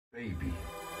Baby.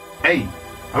 Hey,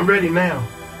 I'm ready now.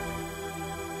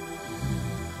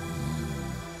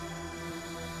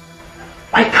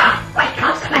 Wake up,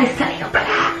 somebody's telling you blah.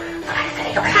 Somebody's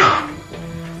telling you blah.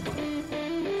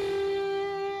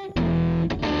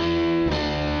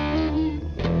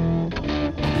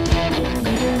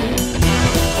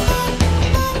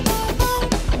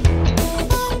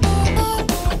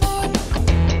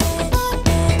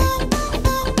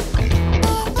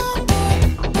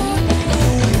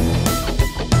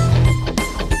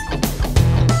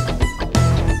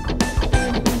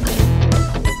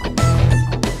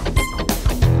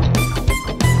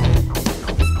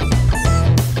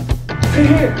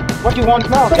 Here. What do you want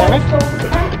now, damn it?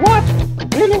 What?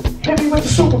 Really? Hit me with the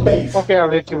super bass. Okay,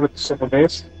 I'll hit you with the super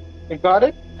bass. You got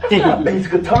it? That's not bass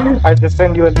guitar. I just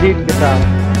send you a lead guitar.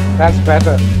 That's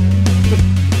better.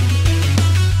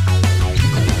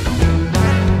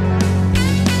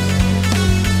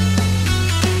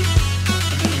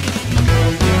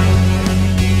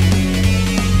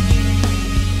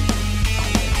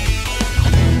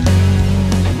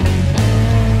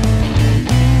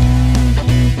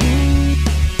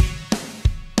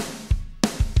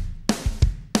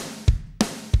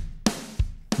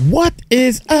 What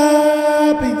is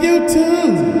up,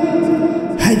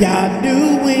 YouTube? How y'all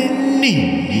doing?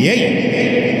 Yeah.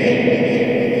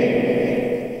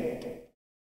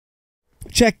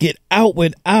 Check it out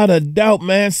without a doubt,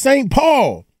 man. St.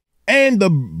 Paul and the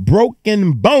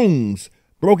Broken Bones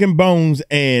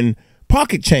and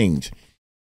Pocket Change.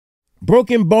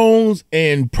 Broken Bones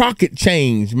and Pocket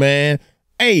Change, man.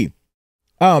 Hey,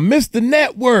 Mr.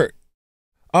 Network.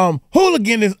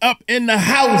 Hooligan is up in the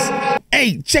house.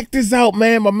 Hey, check this out,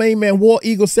 man. My main man,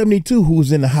 𝗟𝗡𝗞𝗦,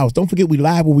 who's in the house. Don't forget we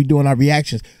live when we doing our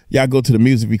reactions. Y'all go to the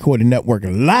Music Recording Network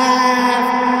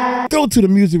live. Go to the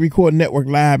Music Recording Network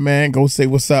live, man. Go say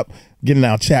what's up. Get in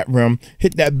our chat room.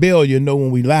 Hit that bell, you know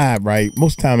when we live, right?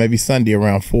 Most time every Sunday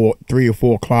around 3 or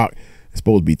 4 o'clock. It's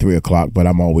supposed to be 3 o'clock, but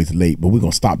I'm always late. But we're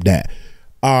gonna stop that.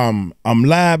 I'm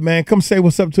live, man. Come say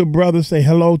what's up to a brother. Say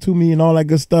hello to me and all that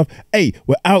good stuff. Hey,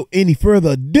 without any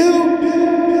further ado,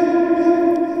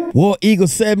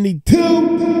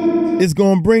 𝗟𝗡𝗞𝗦 is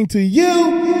going to bring to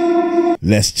you.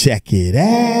 Let's check it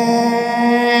out.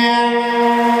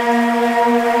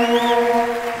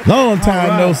 Long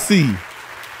time no see.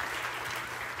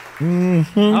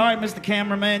 All right, Mr.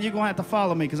 Cameraman, you're going to have to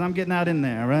follow me because I'm getting out in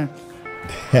there, all right?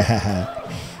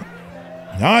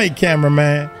 All right,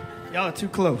 cameraman. Y'all are too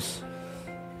close.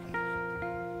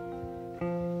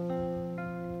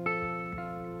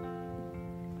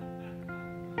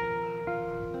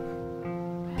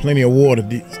 Plenty of water.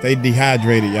 Stay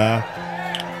dehydrated, y'all.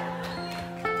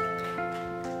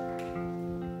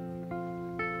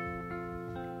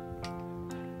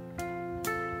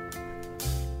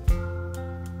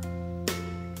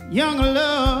 Young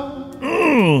love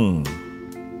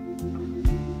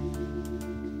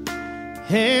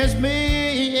has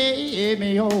made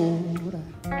me old,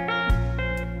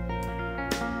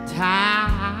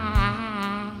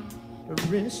 tired,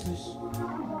 restless,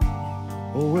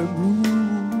 and blue.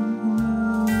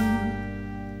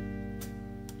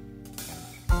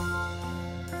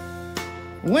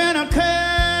 When I come,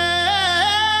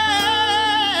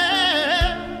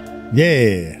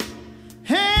 Yeah.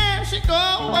 here she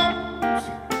goes,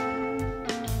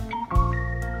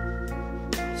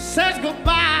 says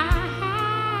goodbye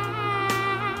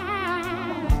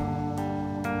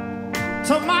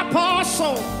to my poor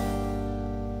soul.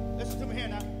 Listen to me here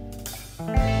now.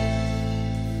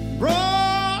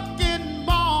 Broken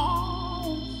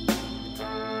bones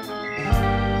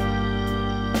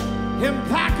in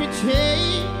pocket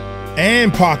change.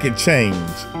 And pocket change.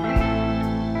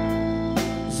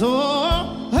 So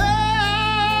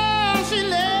she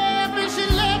left me, she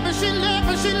left me, she left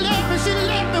me, she left me, she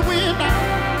left me with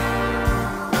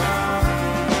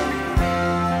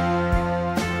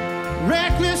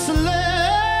reckless love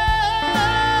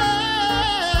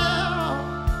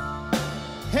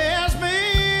has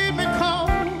made me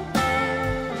cold.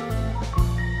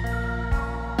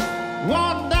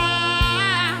 One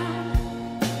down,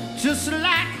 just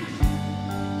like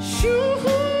shoes.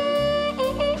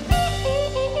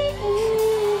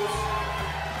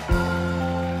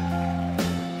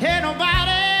 Ain't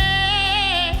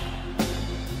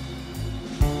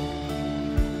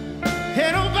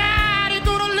nobody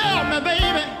gonna love me,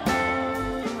 baby.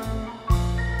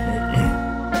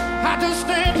 I just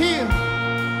stand here.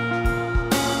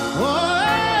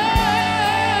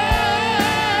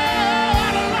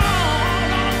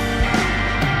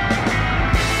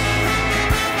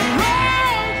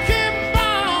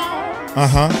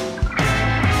 Uh-huh.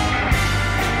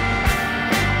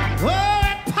 Oh,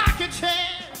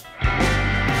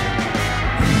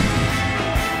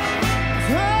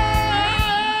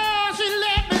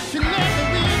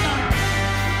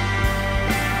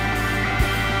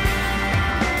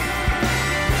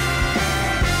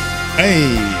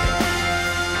 Hey.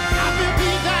 I've been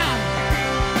beat down.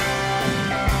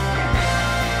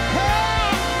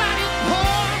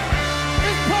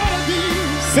 It's part of you.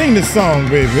 Sing the song,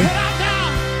 baby. But I'm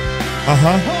down.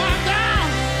 Uh-huh. Oh, I'm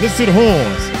down. Listen to the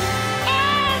horns.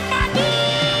 On my knees.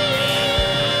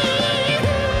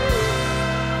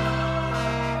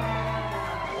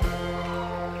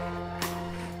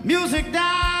 Music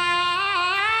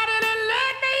died and it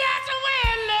led me out the way.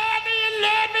 It led me, it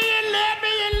led me, it led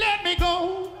me, it let me go.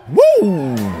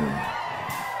 Woo!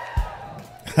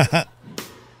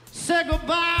 Say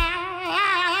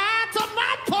goodbye to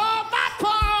my paw.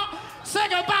 Say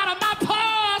goodbye to my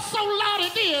paw. So loud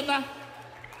it did.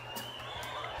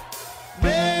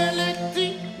 Melody,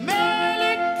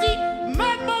 melody,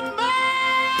 melody.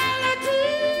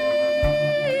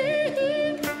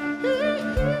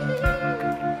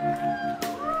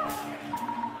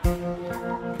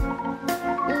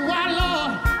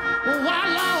 Why,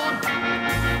 Lord,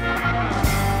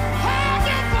 have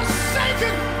you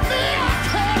forsaken me? I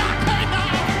can't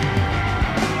now.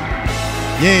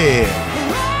 Yeah.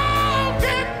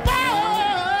 Broken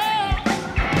boy.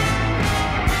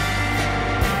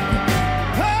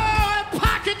 Oh, and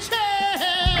pocket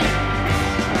change.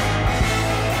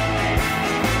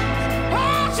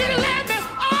 Oh, she let me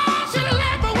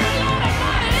with all the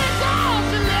money. It's all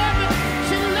she let me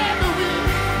with.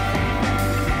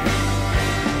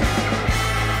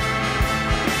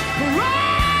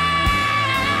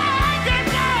 Broken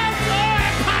boy,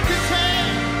 and pocket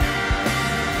change.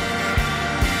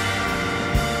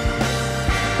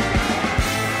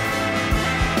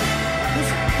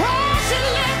 Oh, she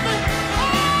let me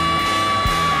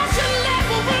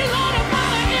with all the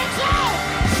money. It's all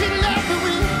she let me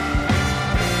with.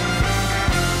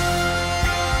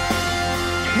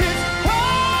 It's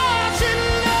all she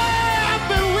let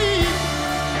me with.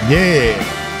 Yeah.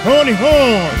 Horny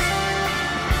horns.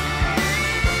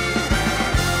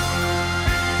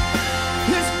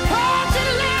 It's all she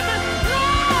let me,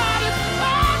 Lord. It's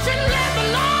all she let me,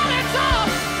 Lord. It's all,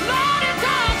 Lord. It's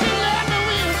all she let me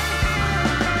with.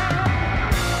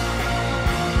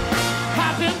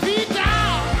 I've been beat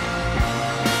down.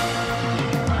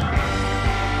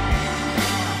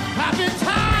 I've been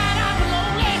tired. I'm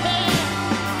lonely.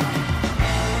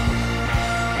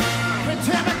 But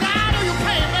tear me down or you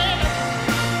can't, baby.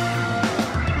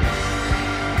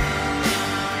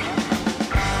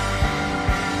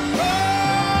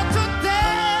 Oh, today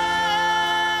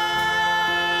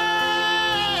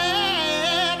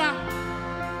now.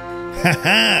 Ha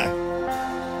ha.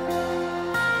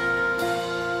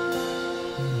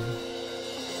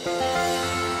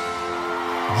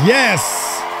 Yes.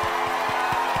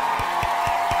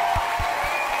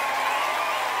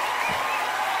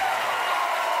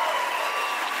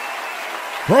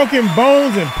 Broken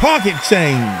bones and pocket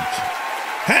change.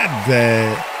 Hot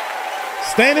dad.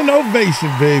 Standing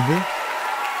ovation, baby.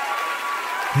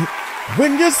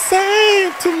 When you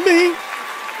sang to me.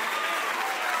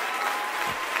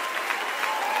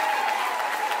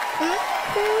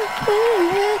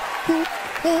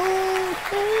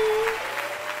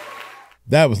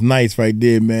 That was nice right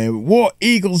there, man. War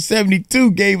Eagle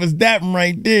 72 gave us that one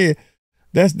right there.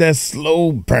 That's that slow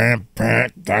with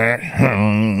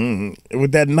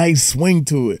that nice swing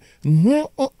to it.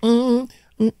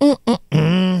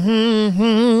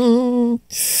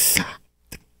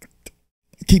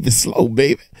 Keep it slow,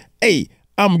 baby. Hey,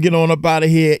 I'm gonna get on up out of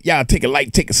here. Y'all take it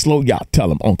light, take it slow. Y'all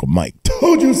tell him Uncle Mike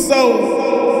told you so.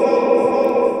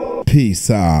 Peace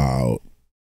out.